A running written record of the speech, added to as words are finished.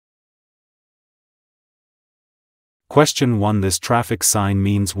Question 1. This traffic sign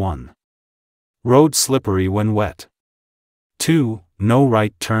means 1. Road slippery when wet. 2. No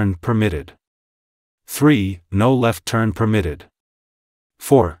right turn permitted. 3. No left turn permitted.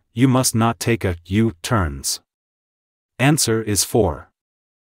 4. You must not take a U-turns. Answer is 4.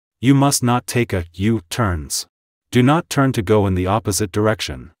 You must not take a U-turns. Do not turn to go in the opposite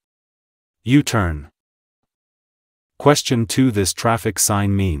direction. U-turn. Question 2. This traffic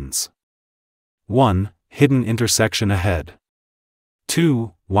sign means 1. Hidden intersection ahead.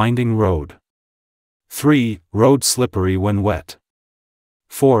 2. Winding road. 3. Road slippery when wet.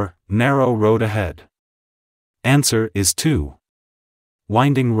 4. Narrow road ahead. Answer is 2.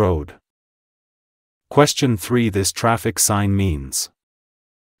 Winding road. Question 3. This traffic sign means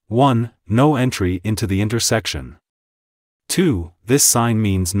 1. No entry into the intersection. 2. This sign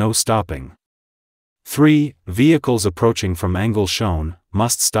means no stopping. 3. Vehicles approaching from angle shown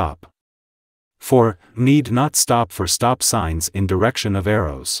must stop. 4. Need not stop for stop signs in direction of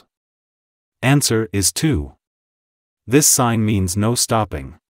arrows. Answer is 2. This sign means no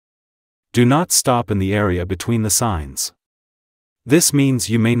stopping. Do not stop in the area between the signs. This means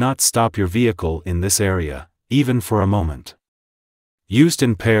you may not stop your vehicle in this area, even for a moment. Used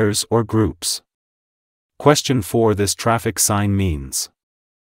in pairs or groups. Question 4. This traffic sign means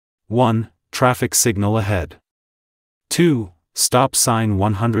 1. Traffic signal ahead. 2. Stop sign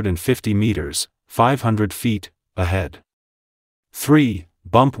 150 meters, 500 feet, ahead. 3.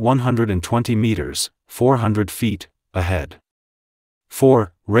 Bump 120 meters, 400 feet, ahead.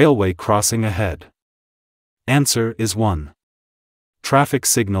 4. Railway crossing ahead. Answer is 1. Traffic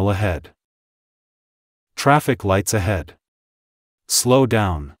signal ahead. Traffic lights ahead. Slow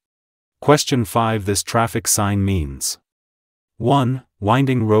down. Question 5. This traffic sign means 1.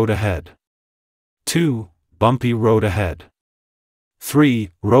 Winding road ahead. 2. Bumpy road ahead. 3.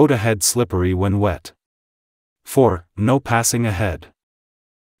 Road ahead slippery when wet. 4. No passing ahead.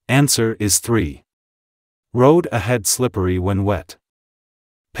 Answer is 3. Road ahead slippery when wet.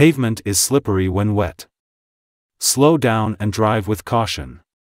 Pavement is slippery when wet. Slow down and drive with caution.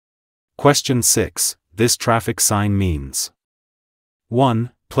 Question 6. This traffic sign means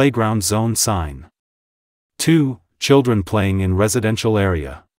 1. Playground zone sign. 2. Children playing in residential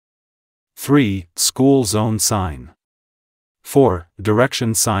area. 3. School zone sign. 4.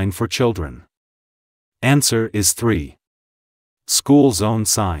 Direction sign for children. Answer is 3. School zone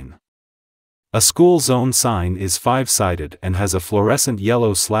sign. A school zone sign is 5-sided and has a fluorescent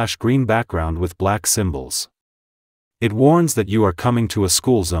yellow/green background with black symbols. It warns that you are coming to a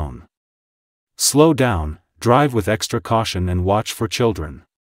school zone. Slow down, drive with extra caution and watch for children.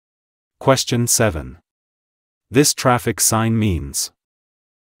 Question 7. This traffic sign means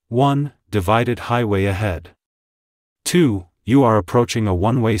 1. Divided highway ahead. 2. You are approaching a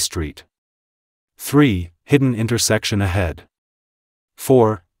one-way street. 3. Hidden intersection ahead.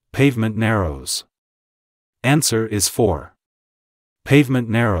 4. Pavement narrows. Answer is 4. Pavement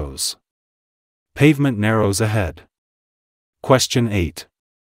narrows. Pavement narrows ahead. Question 8.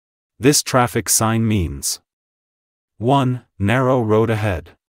 This traffic sign means 1. Narrow road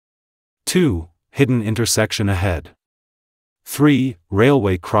ahead. 2. Hidden intersection ahead. 3.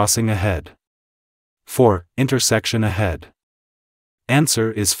 Railway crossing ahead. 4. Intersection ahead.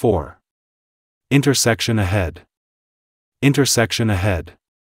 Answer is 4. Intersection ahead. Intersection ahead.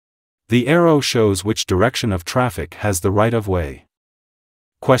 The arrow shows which direction of traffic has the right of way.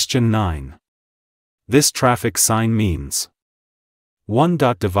 Question 9. This traffic sign means 1.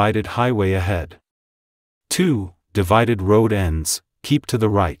 Divided highway ahead. 2. Divided road ends, keep to the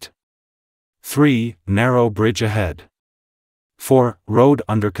right. 3. Narrow bridge ahead. 4. Road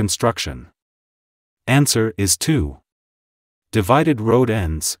under construction. Answer is 2. Divided road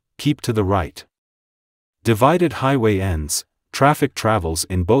ends, keep to the right. Divided highway ends, traffic travels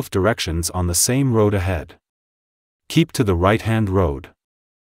in both directions on the same road ahead. Keep to the right-hand road.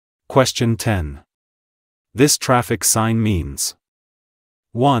 Question 10. This traffic sign means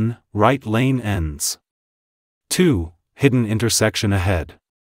 1. Right lane ends. 2. Hidden intersection ahead.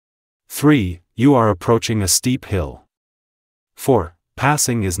 3. You are approaching a steep hill. 4.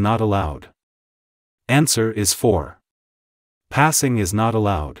 Passing is not allowed. Answer is 4. Passing is not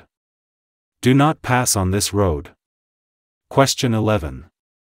allowed. Do not pass on this road. Question 11.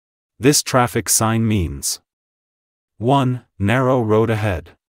 This traffic sign means 1. Narrow road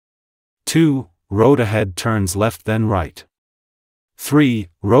ahead. 2. Road ahead turns left then right. 3.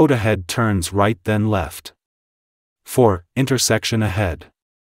 Road ahead turns right then left. 4. Intersection ahead.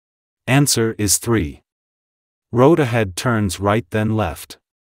 Answer is 3. Road ahead turns right then left.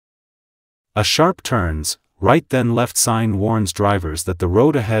 A sharp turns, right then left sign warns drivers that the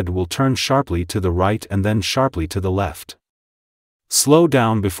road ahead will turn sharply to the right and then sharply to the left. Slow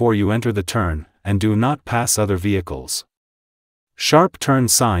down before you enter the turn, and do not pass other vehicles. Sharp turn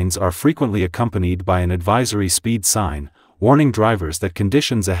signs are frequently accompanied by an advisory speed sign, warning drivers that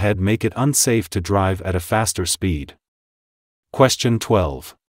conditions ahead make it unsafe to drive at a faster speed. Question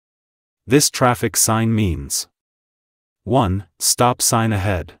 12. This traffic sign means: 1. Stop sign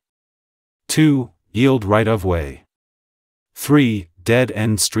ahead. 2. Yield right of way. 3. Dead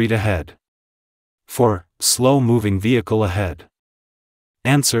end street ahead. 4. Slow moving vehicle ahead.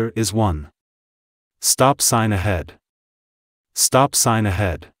 Answer is 1. Stop sign ahead. Stop sign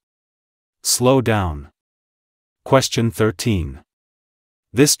ahead. Slow down. Question 13.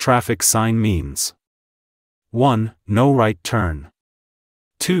 This traffic sign means: 1. No right turn.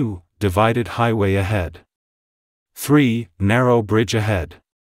 2. Divided highway ahead. 3. Narrow bridge ahead.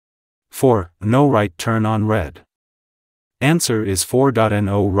 4. No right turn on red. Answer is 4.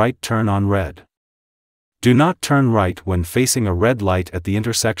 No right turn on red. Do not turn right when facing a red light at the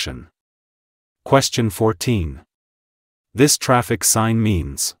intersection. Question 14. This traffic sign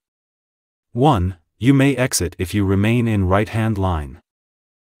means: 1. You may exit if you remain in right-hand line.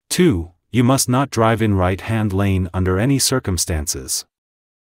 2. You must not drive in right-hand lane under any circumstances.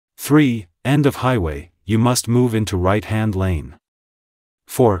 3. End of highway, you must move into right-hand lane.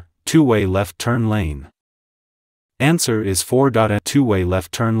 4. Two-way left turn lane. Answer is 4. Two-way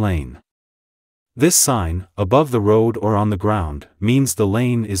left turn lane. This sign, above the road or on the ground, means the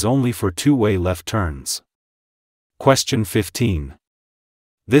lane is only for two-way left turns. Question 15.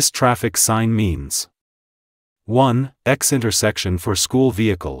 This traffic sign means: 1. X intersection for school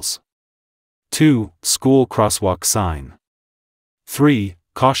vehicles. 2. School crosswalk sign. 3.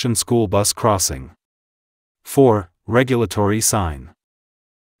 Caution school bus crossing. 4. Regulatory sign.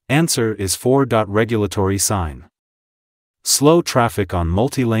 Answer is 4. Regulatory sign. Slow traffic on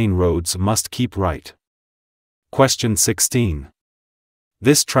multi-lane roads must keep right. Question 16.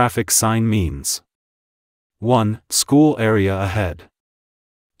 This traffic sign means: 1. School area ahead.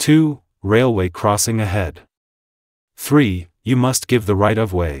 2. Railway crossing ahead. 3. You must give the right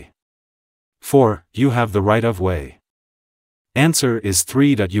of way. 4. You have the right of way. Answer is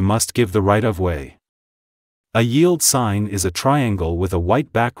 3. You must give the right of way. A yield sign is a triangle with a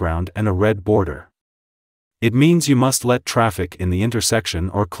white background and a red border. It means you must let traffic in the intersection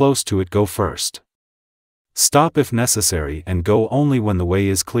or close to it go first. Stop if necessary and go only when the way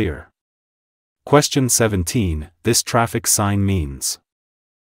is clear. Question 17. This traffic sign means: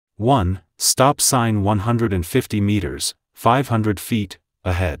 1. Stop sign 150 meters, 500 feet,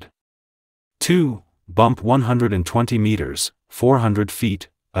 ahead. 2. Bump 120 meters, 400 feet,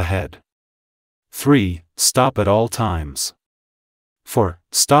 ahead. 3. Stop at all times. 4.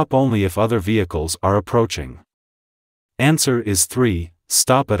 Stop only if other vehicles are approaching. Answer is 3.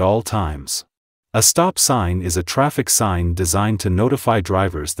 Stop at all times. A stop sign is a traffic sign designed to notify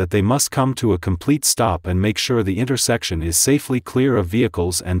drivers that they must come to a complete stop and make sure the intersection is safely clear of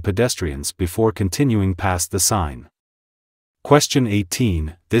vehicles and pedestrians before continuing past the sign. Question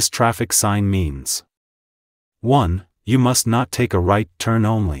 18. This traffic sign means: 1. You must not take a right turn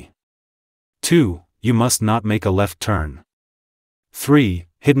only. 2. You must not make a left turn. 3.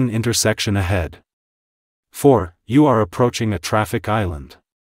 Hidden intersection ahead. 4. You are approaching a traffic island.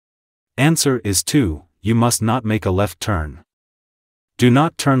 Answer is 2. You must not make a left turn. Do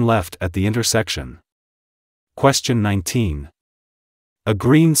not turn left at the intersection. Question 19. A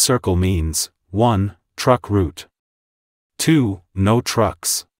green circle means: 1. Truck route. 2. No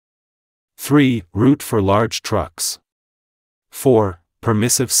trucks. 3. Route for large trucks. 4.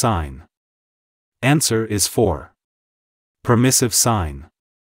 Permissive sign. Answer is 4. Permissive sign.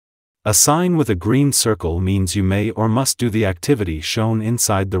 A sign with a green circle means you may or must do the activity shown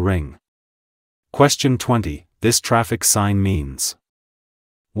inside the ring. Question 20. This traffic sign means: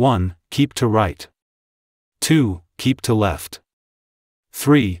 1. Keep to right. 2. Keep to left.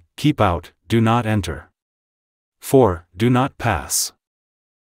 3. Keep out, do not enter. 4. Do not pass.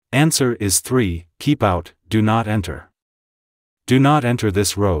 Answer is 3. Keep out, do not enter. Do not enter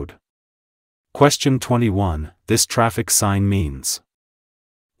this road. Question 21. This traffic sign means: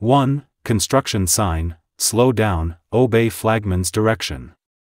 1. Construction sign, slow down, obey flagman's direction.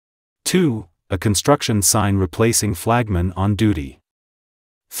 2. A construction sign replacing flagman on duty.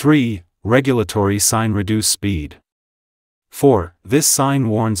 3. Regulatory sign, reduce speed. 4. This sign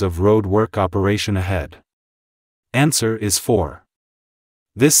warns of road work operation ahead. Answer is 4.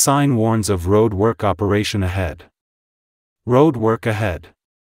 This sign warns of road work operation ahead. Road work ahead.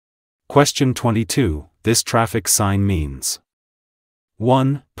 Question 22. This traffic sign means: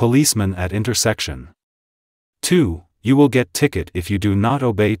 1. Policeman at intersection. 2. You will get ticket if you do not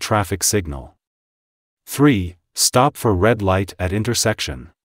obey traffic signal. 3. Stop for red light at intersection.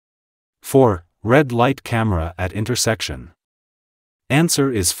 4. Red light camera at intersection. Answer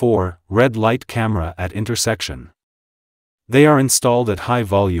is 4. Red light camera at intersection. They are installed at high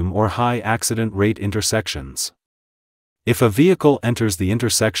volume or high accident rate intersections. If a vehicle enters the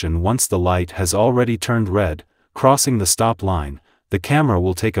intersection once the light has already turned red, crossing the stop line, the camera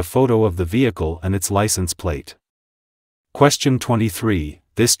will take a photo of the vehicle and its license plate. Question 23.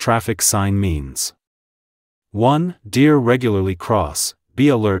 This traffic sign means: 1. Deer regularly cross, be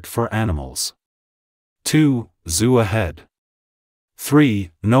alert for animals. 2. Zoo ahead.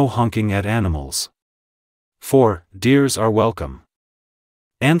 3. No honking at animals. 4. Deers are welcome.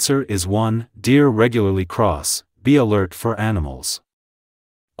 Answer is 1. Deer regularly cross, be alert for animals.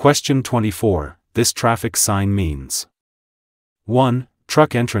 Question 24. This traffic sign means: 1.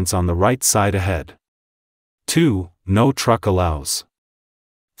 Truck entrance on the right side ahead. 2. No truck allows.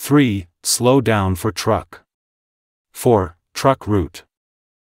 3. Slow down for truck. 4. Truck route.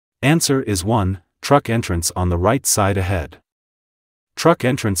 Answer is 1. Truck entrance on the right side ahead. Truck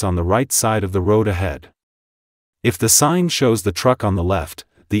entrance on the right side of the road ahead. If the sign shows the truck on the left,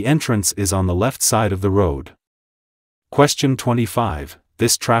 the entrance is on the left side of the road. Question 25.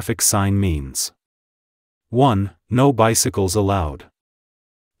 This traffic sign means: 1. No bicycles allowed.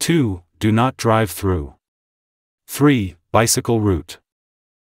 2. Do not drive through. 3. Bicycle route.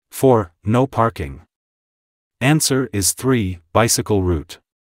 4. No parking. Answer is 3. Bicycle route.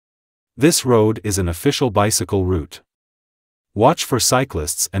 This road is an official bicycle route. Watch for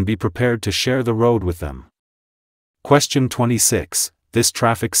cyclists and be prepared to share the road with them. Question 26. This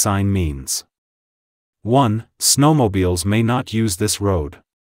traffic sign means: 1. Snowmobiles may not use this road.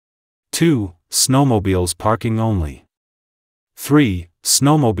 2. Snowmobiles parking only. 3.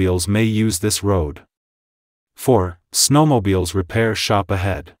 Snowmobiles may use this road. 4. Snowmobiles repair shop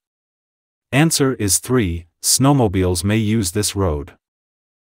ahead. Answer is 3. Snowmobiles may use this road.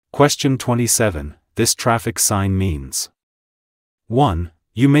 Question 27. This traffic sign means: 1.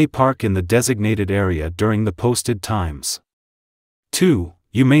 You may park in the designated area during the posted times. 2.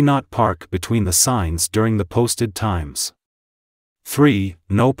 You may not park between the signs during the posted times. 3.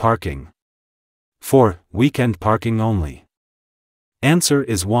 No parking. 4. Weekend parking only. Answer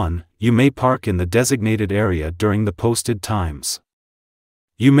is 1. You may park in the designated area during the posted times.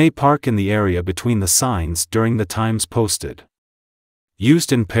 You may park in the area between the signs during the times posted.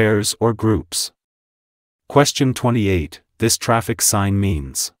 Used in pairs or groups. Question 28. This traffic sign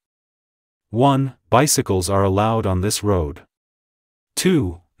means: 1. Bicycles are allowed on this road.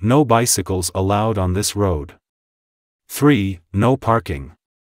 2. No bicycles allowed on this road. 3. No parking.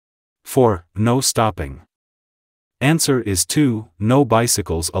 4. No stopping. Answer is 2. No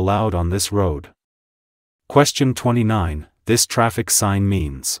bicycles allowed on this road. Question 29. This traffic sign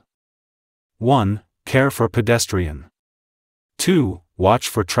means: 1. Care for pedestrian. 2. Watch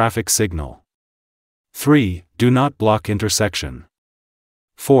for traffic signal. 3. Do not block intersection.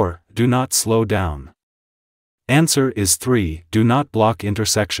 4. Do not slow down. Answer is 3. Do not block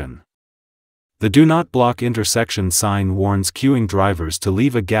intersection. The do not block intersection sign warns queuing drivers to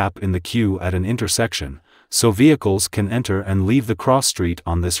leave a gap in the queue at an intersection, so vehicles can enter and leave the cross street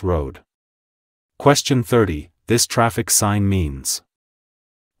on this road. Question 30. This traffic sign means: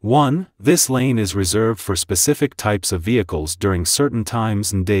 1. This lane is reserved for specific types of vehicles during certain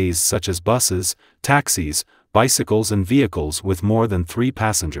times and days, such as buses, taxis, bicycles and vehicles with more than 3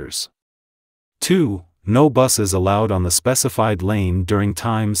 passengers. 2. No buses allowed on the specified lane during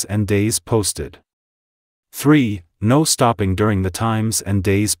times and days posted. 3. No stopping during the times and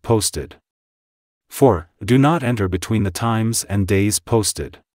days posted. 4. Do not enter between the times and days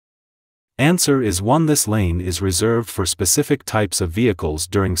posted. Answer is 1. This lane is reserved for specific types of vehicles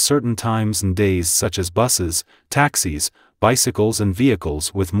during certain times and days, such as buses, taxis, bicycles and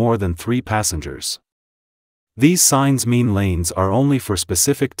vehicles with more than 3 passengers. These signs mean lanes are only for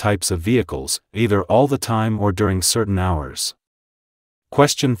specific types of vehicles, either all the time or during certain hours.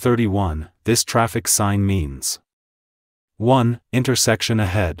 Question 31. This traffic sign means: 1. Intersection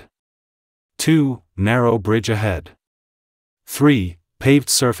ahead. 2. Narrow bridge ahead. 3. Paved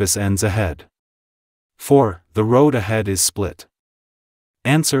surface ends ahead. 4. The road ahead is split.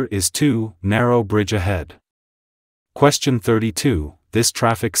 Answer is 2. Narrow bridge ahead. Question 32. This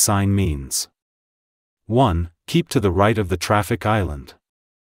traffic sign means: 1. Keep to the right of the traffic island.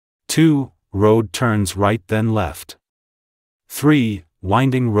 2. Road turns right then left. 3.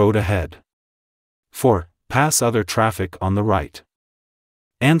 Winding road ahead. 4. Pass other traffic on the right.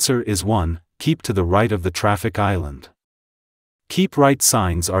 Answer is 1. Keep to the right of the traffic island. Keep right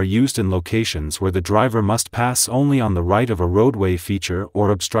signs are used in locations where the driver must pass only on the right of a roadway feature or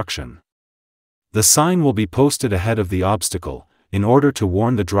obstruction. The sign will be posted ahead of the obstacle, in order to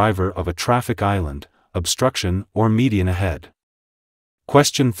warn the driver of a traffic island, obstruction, or median ahead.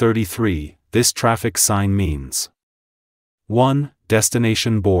 Question 33. This traffic sign means: 1.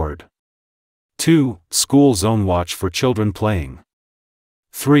 Destination board. 2. School zone watch for children playing.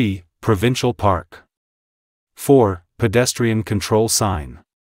 3. Provincial park. 4. Pedestrian control sign.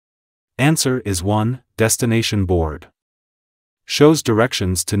 Answer is 1. Destination board. Shows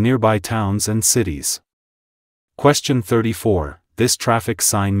directions to nearby towns and cities. Question 34. This traffic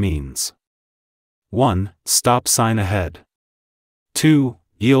sign means: 1. Stop sign ahead. 2.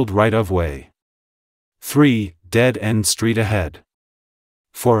 Yield right of way. 3. Dead end street ahead.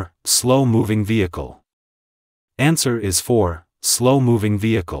 4. Slow moving vehicle. Answer is 4. Slow moving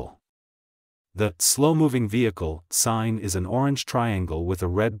vehicle. The slow moving vehicle sign is an orange triangle with a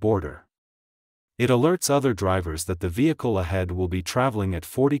red border. It alerts other drivers that the vehicle ahead will be traveling at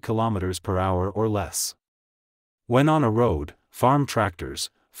 40 km per hour or less. When on a road, farm tractors,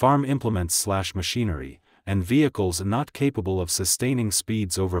 farm implements/machinery, and vehicles not capable of sustaining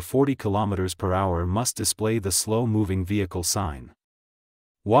speeds over 40 km per hour must display the slow moving vehicle sign.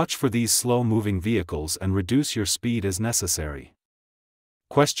 Watch for these slow moving vehicles and reduce your speed as necessary.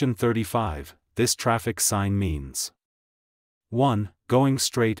 Question 35. This traffic sign means: 1. Going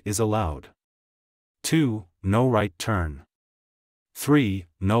straight is allowed. 2. No right turn. 3.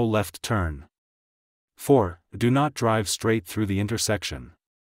 No left turn. 4. Do not drive straight through the intersection.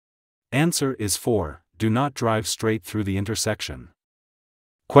 Answer is 4. Do not drive straight through the intersection.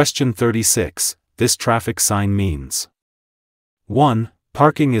 Question 36. This traffic sign means: 1.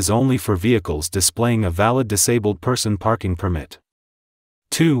 Parking is only for vehicles displaying a valid disabled person parking permit.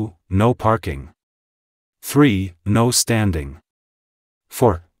 2. No parking. 3. No standing.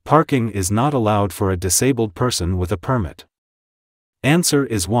 4. Parking is not allowed for a disabled person with a permit. Answer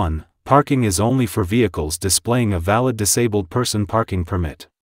is 1. Parking is only for vehicles displaying a valid disabled person parking permit.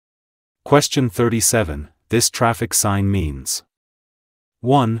 Question 37. This traffic sign means: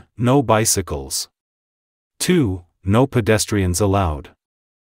 1. No bicycles. 2. No pedestrians allowed.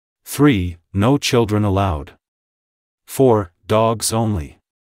 3. No children allowed. 4. Dogs only.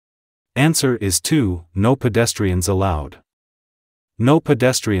 Answer is 2. No pedestrians allowed. No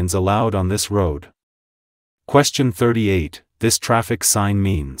pedestrians allowed on this road. Question 38. This traffic sign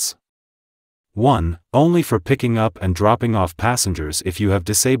means: 1. Only for picking up and dropping off passengers if you have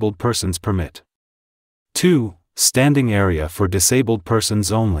disabled persons permit. 2. Standing area for disabled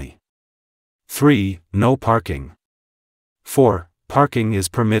persons only. 3. No parking. 4. Parking is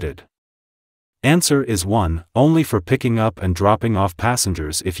permitted. Answer is 1. Only for picking up and dropping off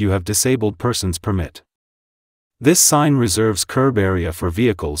passengers if you have disabled persons permit. This sign reserves curb area for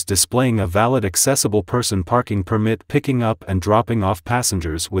vehicles displaying a valid accessible person parking permit picking up and dropping off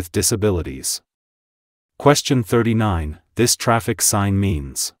passengers with disabilities. Question 39. This traffic sign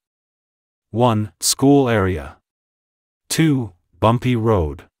means: 1. School area. 2. Bumpy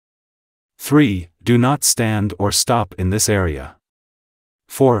road. 3. Do not stand or stop in this area.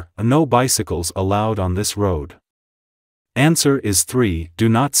 4. No bicycles allowed on this road. Answer is 3. Do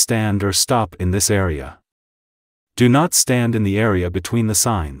not stand or stop in this area. Do not stand in the area between the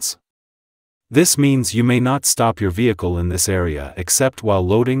signs. This means you may not stop your vehicle in this area except while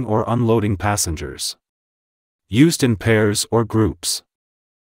loading or unloading passengers. Used in pairs or groups.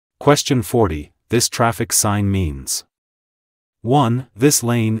 Question 40. This traffic sign means: 1. This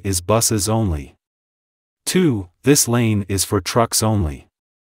lane is buses only. 2. This lane is for trucks only.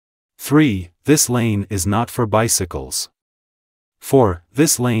 3. This lane is not for bicycles. 4.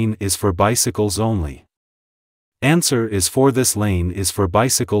 This lane is for bicycles only. Answer is 4. This lane is for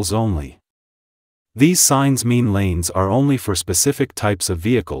bicycles only. These signs mean lanes are only for specific types of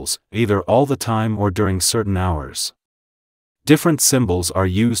vehicles, either all the time or during certain hours. Different symbols are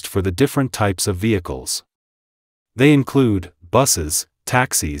used for the different types of vehicles. They include buses,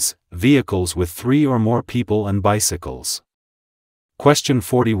 taxis, vehicles with 3 or more people and bicycles. Question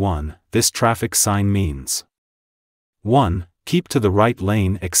 41. This traffic sign means: 1. Keep to the right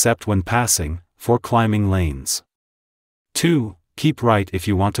lane except when passing, for climbing lanes. 2. Keep right if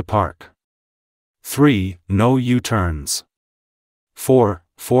you want to park. 3. No U-turns. 4.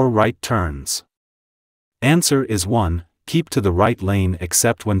 4 right turns. Answer is 1. Keep to the right lane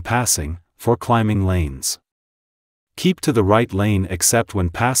except when passing, for climbing lanes. Keep to the right lane except when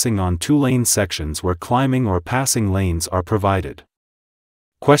passing on 2-lane sections where climbing or passing lanes are provided.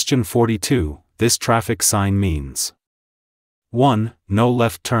 Question 42. This traffic sign means: 1. No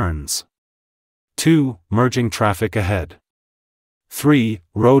left turns. 2. Merging traffic ahead. 3.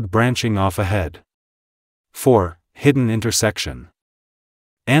 Road branching off ahead. 4. Hidden intersection.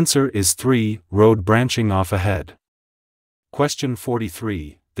 Answer is 3. Road branching off ahead. Question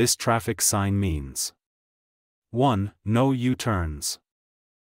 43. This traffic sign means 1. No U-turns.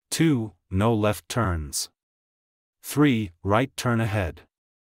 2. No left turns. 3. Right turn ahead.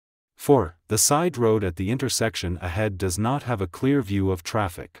 4. The side road at the intersection ahead does not have a clear view of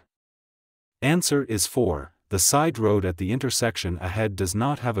traffic. Answer is 4. The side road at the intersection ahead does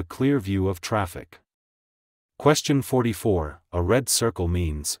not have a clear view of traffic. Question 44. A red circle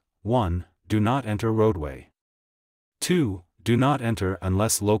means 1. Do not enter roadway. 2. Do not enter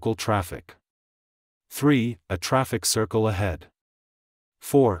unless local traffic. 3. A traffic circle ahead.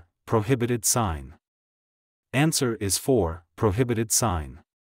 4. Prohibited sign. Answer is 4. Prohibited sign.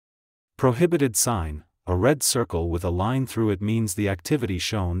 Prohibited sign, a red circle with a line through it means the activity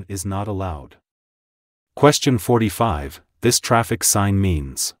shown is not allowed. Question 45. This traffic sign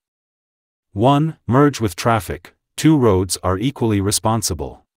means 1. Merge with traffic, 2 roads are equally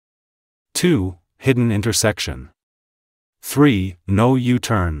responsible. 2. Hidden intersection. 3. No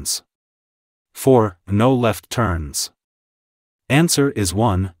U-turns. 4. No left turns. Answer is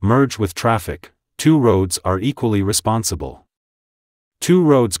 1. Merge with traffic, 2 roads are equally responsible. 2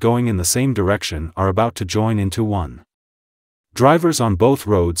 roads going in the same direction are about to join into one. Drivers on both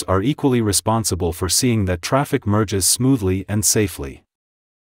roads are equally responsible for seeing that traffic merges smoothly and safely.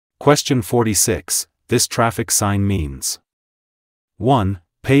 Question 46. This traffic sign means 1.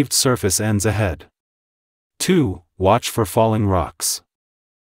 Paved surface ends ahead. 2. Watch for falling rocks.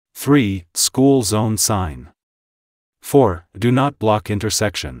 3. School zone sign. 4. Do not block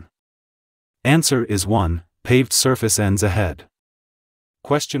intersection. Answer is 1. Paved surface ends ahead.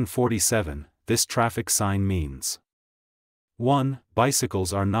 Question 47. This traffic sign means 1.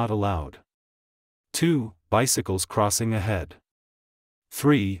 Bicycles are not allowed. 2. Bicycles crossing ahead.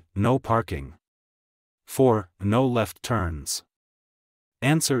 3. No parking. 4. No left turns.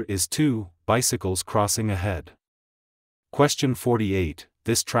 Answer is 2. Bicycles crossing ahead. Question 48.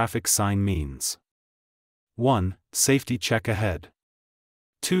 This traffic sign means 1. Safety check ahead.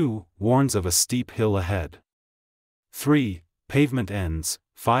 2. Warns of a steep hill ahead. 3. Pavement ends,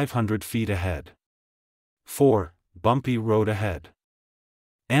 500 feet ahead. 4. Bumpy road ahead.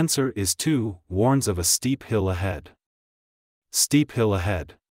 Answer is 2. Warns of a steep hill ahead. Steep hill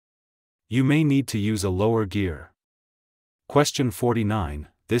ahead. You may need to use a lower gear. Question 49.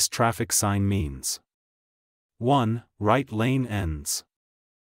 This traffic sign means 1. Right lane ends.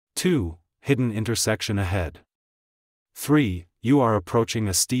 2. Hidden intersection ahead. 3. You are approaching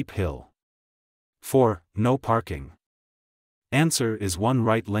a steep hill. 4. No parking. Answer is 1.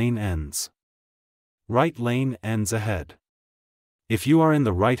 Right lane ends. Right lane ends ahead. If you are in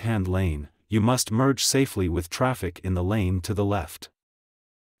the right-hand lane, you must merge safely with traffic in the lane to the left.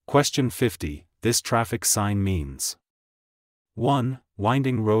 Question 50. This traffic sign means 1.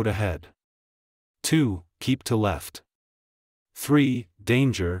 Winding road ahead. 2. Keep to left. 3.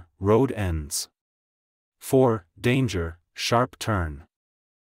 Danger, road ends. 4. Danger, sharp turn.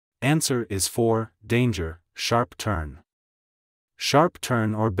 Answer is 4. Danger, sharp turn. Sharp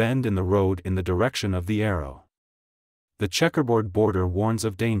turn or bend in the road in the direction of the arrow. The checkerboard border warns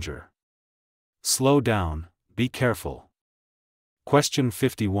of danger. Slow down, be careful. Question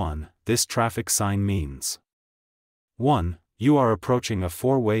 51. This traffic sign means 1. You are approaching a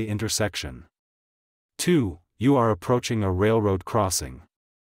 4-way intersection. 2. You are approaching a railroad crossing.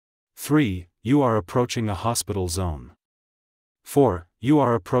 3. You are approaching a hospital zone. 4. You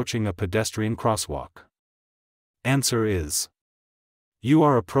are approaching a pedestrian crosswalk. Answer is you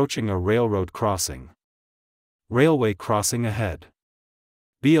are approaching a railroad crossing. Railway crossing ahead.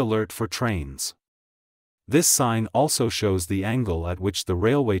 Be alert for trains. This sign also shows the angle at which the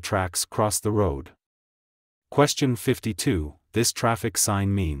railway tracks cross the road. Question 52. This traffic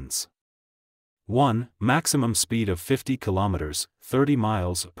sign means 1. Maximum speed of 50 km, 30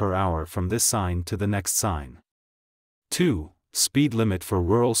 miles per hour from this sign to the next sign. 2. Speed limit for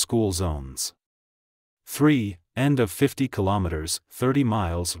rural school zones. 3. End of 50 km, 30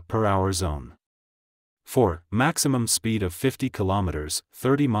 miles per hour zone. 4. Maximum speed of 50 km,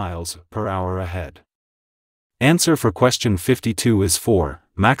 30 miles per hour ahead. Answer for question 52 is 4.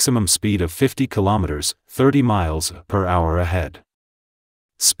 Maximum speed of 50 km, 30 miles per hour ahead.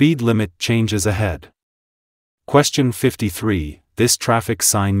 Speed limit changes ahead. Question 53. This traffic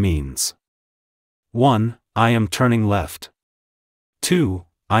sign means 1. I am turning left. 2.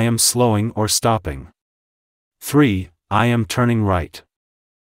 I am slowing or stopping. 3. I am turning right.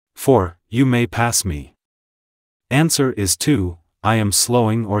 4. You may pass me. Answer is 2. I am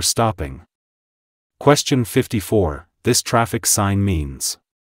slowing or stopping. Question 54. this traffic sign means.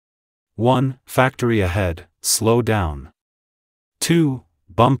 1. Factory ahead, slow down. 2.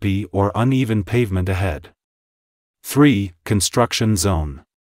 Bumpy or uneven pavement ahead. 3. Construction zone.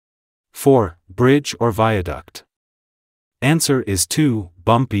 4. Bridge or viaduct. Answer is 2.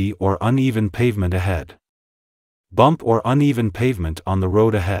 Bumpy or uneven pavement ahead. Bump or uneven pavement on the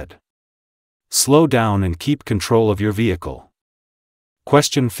road ahead. Slow down and keep control of your vehicle.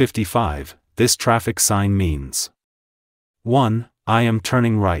 Question 55. This traffic sign means. 1. I am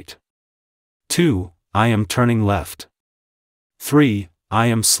turning right. 2. I am turning left. 3. I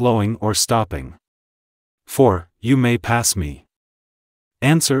am slowing or stopping. 4. You may pass me.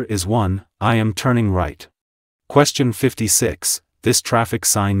 Answer is 1. I am turning right. Question 56. This traffic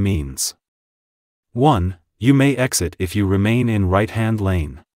sign means. 1. You may exit if you remain in right-hand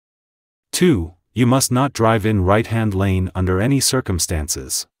lane. 2. You must not drive in right-hand lane under any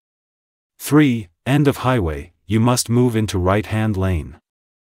circumstances. 3. End of highway, you must move into right-hand lane.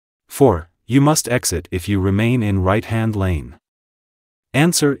 4. You must exit if you remain in right-hand lane.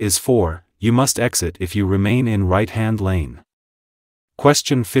 Answer is 4. You must exit if you remain in right-hand lane.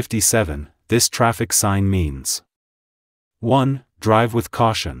 Question 57. This traffic sign means. 1. Drive with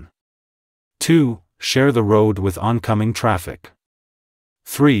caution. 2. Share the road with oncoming traffic.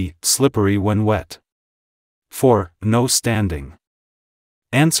 3. Slippery when wet. 4. No standing.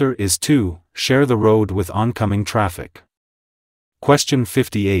 Answer is 2. Share the road with oncoming traffic. Question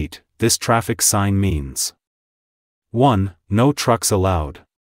 58. This traffic sign means. 1. No trucks allowed.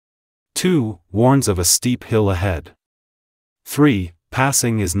 2. Warns of a steep hill ahead. 3.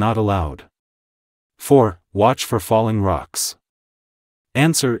 Passing is not allowed. 4. Watch for falling rocks.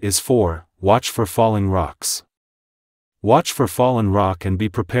 Answer is 4. Watch for falling rocks. Watch for fallen rock and be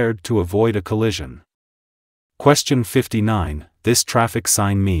prepared to avoid a collision. Question 59. This traffic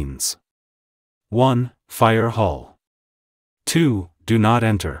sign means. 1. Fire hall. 2. Do not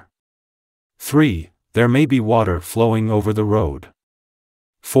enter. 3. There may be water flowing over the road.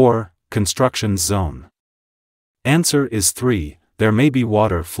 4. Construction zone. Answer is 3. There may be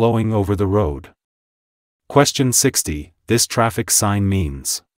water flowing over the road. Question 60. This traffic sign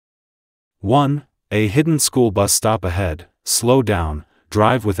means. 1. A hidden school bus stop ahead, slow down,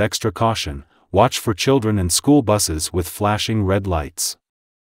 drive with extra caution, watch for children and school buses with flashing red lights.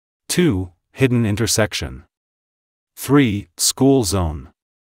 2. Hidden intersection. 3. School zone.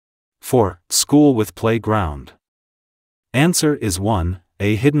 4. School with playground. Answer is 1.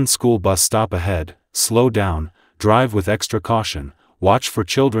 A hidden school bus stop ahead, slow down, drive with extra caution, watch for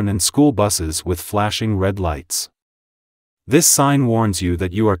children and school buses with flashing red lights. This sign warns you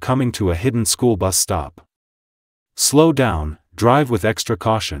that you are coming to a hidden school bus stop. Slow down, drive with extra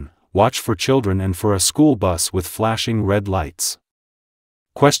caution, watch for children and for a school bus with flashing red lights.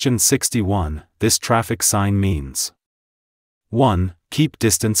 Question 61. This traffic sign means. 1. Keep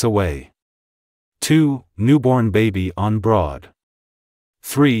distance away. 2. Newborn baby on broad.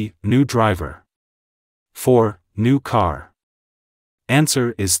 3. New driver. 4. New car.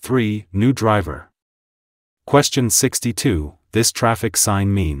 Answer is 3. New driver. Question 62. This traffic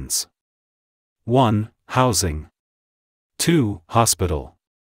sign means. 1. Housing. 2. Hospital.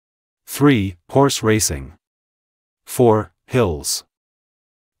 3. Horse racing. 4. Hills.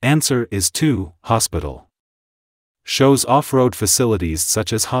 Answer is 2. Hospital. Shows off-road facilities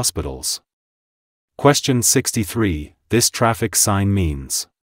such as hospitals. Question 63. This traffic sign means.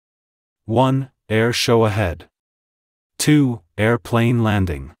 1. Air show ahead. 2. Airplane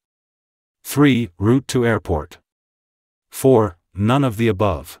landing. 3. Route to airport. 4. None of the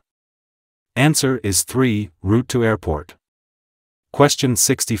above. Answer is 3. Route to airport. Question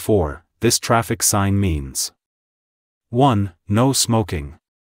 64. This traffic sign means. 1. No smoking.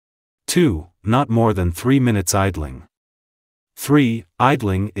 2. Not more than 3 minutes idling. 3.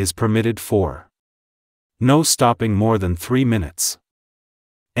 Idling is permitted. 4. No stopping more than 3 minutes.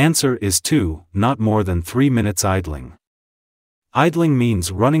 Answer is 2. Not more than 3 minutes idling. Idling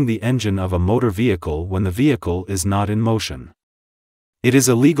means running the engine of a motor vehicle when the vehicle is not in motion. It is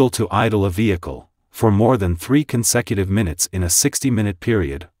illegal to idle a vehicle for more than 3 consecutive minutes in a 60-minute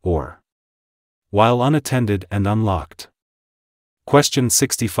period, or while unattended and unlocked. Question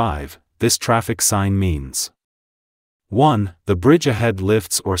 65. This traffic sign means. 1. The bridge ahead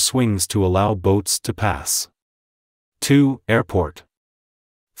lifts or swings to allow boats to pass. 2. Airport.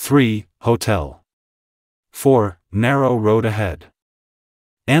 3. Hotel. 4. Narrow road ahead.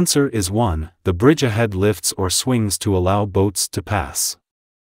 Answer is 1. The bridge ahead lifts or swings to allow boats to pass.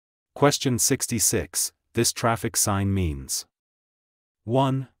 Question 66. This traffic sign means.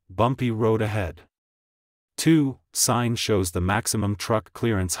 1. Bumpy road ahead. 2. Sign shows the maximum truck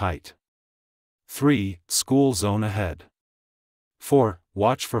clearance height. 3. School zone ahead. 4.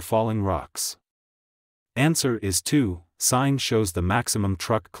 Watch for falling rocks. Answer is 2. Sign shows the maximum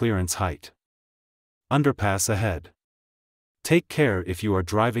truck clearance height. Underpass ahead. Take care if you are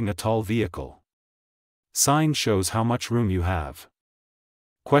driving a tall vehicle. Sign shows how much room you have.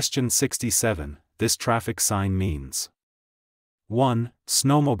 Question 67. This traffic sign means 1.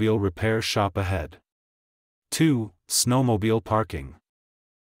 Snowmobile repair shop ahead. 2. Snowmobile parking.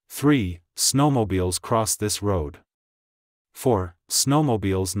 3. Snowmobiles cross this road. 4.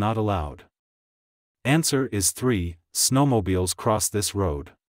 Snowmobiles not allowed. Answer is 3. Snowmobiles cross this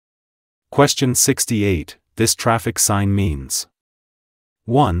road. Question 68. This traffic sign means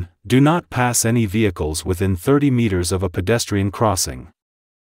 1. Do not pass any vehicles within 30 meters of a pedestrian crossing.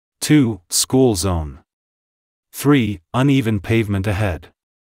 2. School zone. 3. Uneven pavement ahead.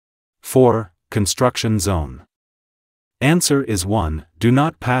 4. Construction zone. Answer is 1. Do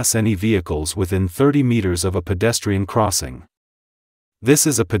not pass any vehicles within 30 meters of a pedestrian crossing. This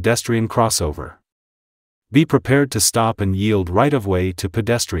is a pedestrian crossover. Be prepared to stop and yield right-of-way to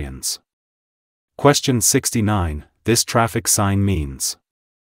pedestrians. Question 69. This traffic sign means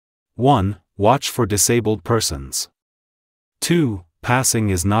 1. Watch for disabled persons. 2.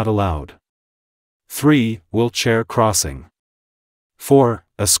 Passing is not allowed. 3. Wheelchair crossing. 4.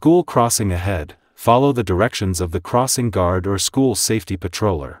 A school crossing ahead, follow the directions of the crossing guard or school safety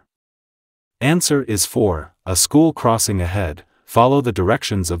patroller. Answer is 4. A school crossing ahead, follow the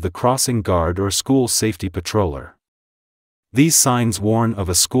directions of the crossing guard or school safety patroller. These signs warn of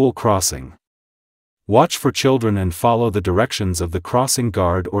a school crossing. Watch for children and follow the directions of the crossing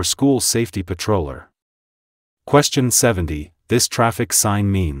guard or school safety patroller. Question 70. This traffic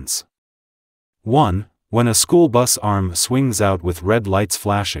sign means 1. When a school bus arm swings out with red lights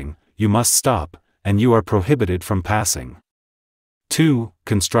flashing, you must stop, and you are prohibited from passing. 2.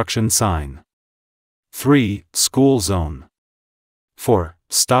 Construction sign. 3. School zone. 4.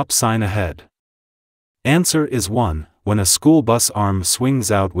 Stop sign ahead. Answer is 1. When a school bus arm swings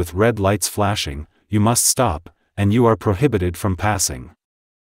out with red lights flashing, you must stop, and you are prohibited from passing.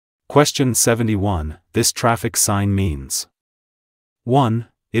 Question 71. This traffic sign means 1.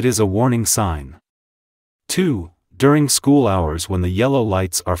 It is a warning sign. 2. During school hours when the yellow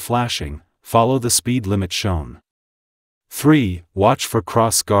lights are flashing, follow the speed limit shown. 3. Watch for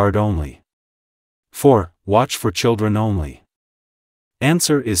cross guard only. 4. Watch for children only.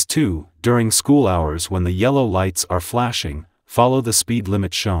 Answer is 2. During school hours when the yellow lights are flashing, follow the speed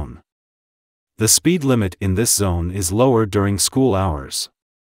limit shown. The speed limit in this zone is lower during school hours.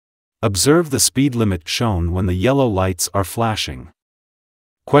 Observe the speed limit shown when the yellow lights are flashing.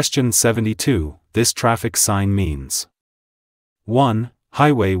 Question 72. This traffic sign means 1.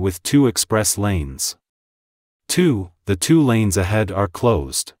 Highway with 2 express lanes. 2. The 2 lanes ahead are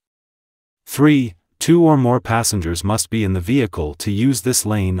closed. 3. 2 or more passengers must be in the vehicle to use this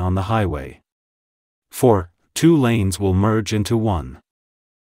lane on the highway. 4. 2 lanes will merge into one.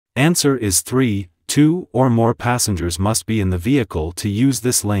 Answer is 3. 2 or more passengers must be in the vehicle to use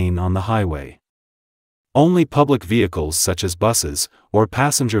this lane on the highway. Only public vehicles such as buses, or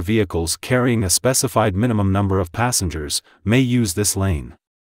passenger vehicles carrying a specified minimum number of passengers, may use this lane.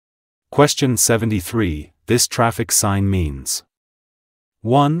 Question 73. This traffic sign means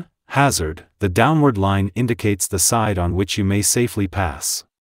 1. Hazard, the downward line indicates the side on which you may safely pass.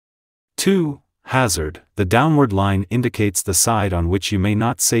 2. Hazard, the downward line indicates the side on which you may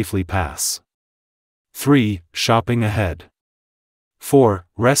not safely pass. 3. Shopping ahead. 4.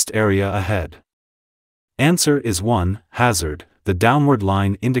 Rest area ahead. Answer is 1. Hazard, the downward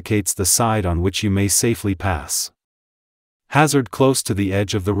line indicates the side on which you may safely pass. Hazard close to the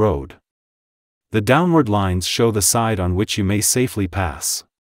edge of the road. The downward lines show the side on which you may safely pass.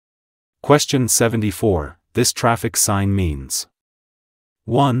 Question 74. This traffic sign means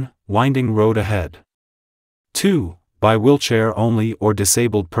 1. Winding road ahead. 2. By wheelchair only or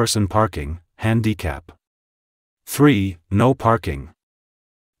disabled person parking, handicap. 3. No parking.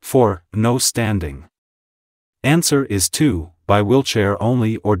 4. No standing. Answer is 2. By wheelchair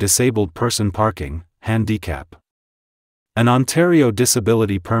only or disabled person parking, handicap. An Ontario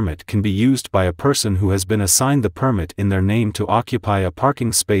disability permit can be used by a person who has been assigned the permit in their name to occupy a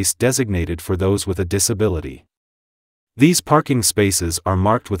parking space designated for those with a disability. These parking spaces are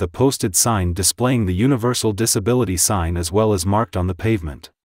marked with a posted sign displaying the universal disability sign as well as marked on the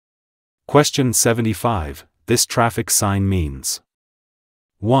pavement. Question 75. This traffic sign means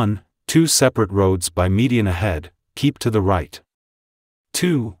 1. 2 separate roads by median ahead, keep to the right.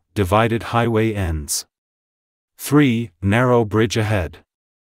 2. Divided highway ends. 3. Narrow bridge ahead.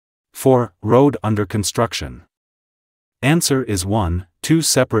 4. Road under construction. Answer is 1. Two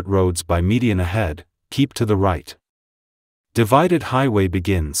separate roads by median ahead, keep to the right. Divided highway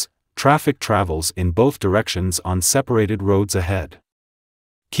begins, traffic travels in both directions on separated roads ahead.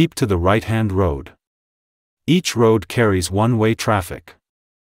 Keep to the right-hand road. Each road carries one-way traffic.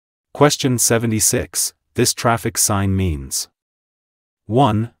 Question 76. This traffic sign means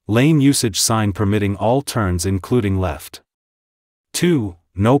 1. Lane usage sign permitting all turns including left. 2.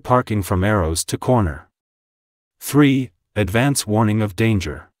 No parking from arrows to corner. 3. Advance warning of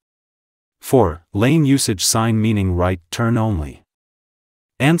danger. 4. Lane usage sign meaning right turn only.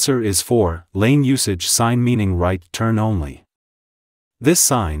 Answer is 4. Lane usage sign meaning right turn only. This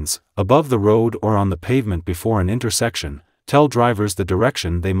signs, above the road or on the pavement before an intersection, tell drivers the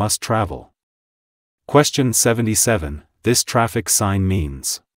direction they must travel. Question 77. This traffic sign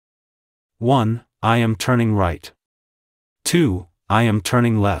means 1. I am turning right. 2. I am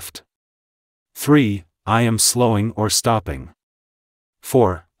turning left. 3. I am slowing or stopping.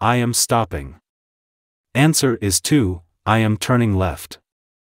 4. I am stopping. Answer is 2. I am turning left.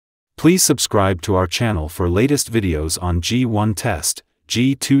 Please subscribe to our channel for latest videos on G1 Test,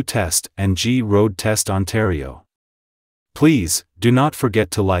 G2 Test and G-Road Test Ontario. Please, do not forget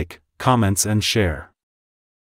to like, comments and share.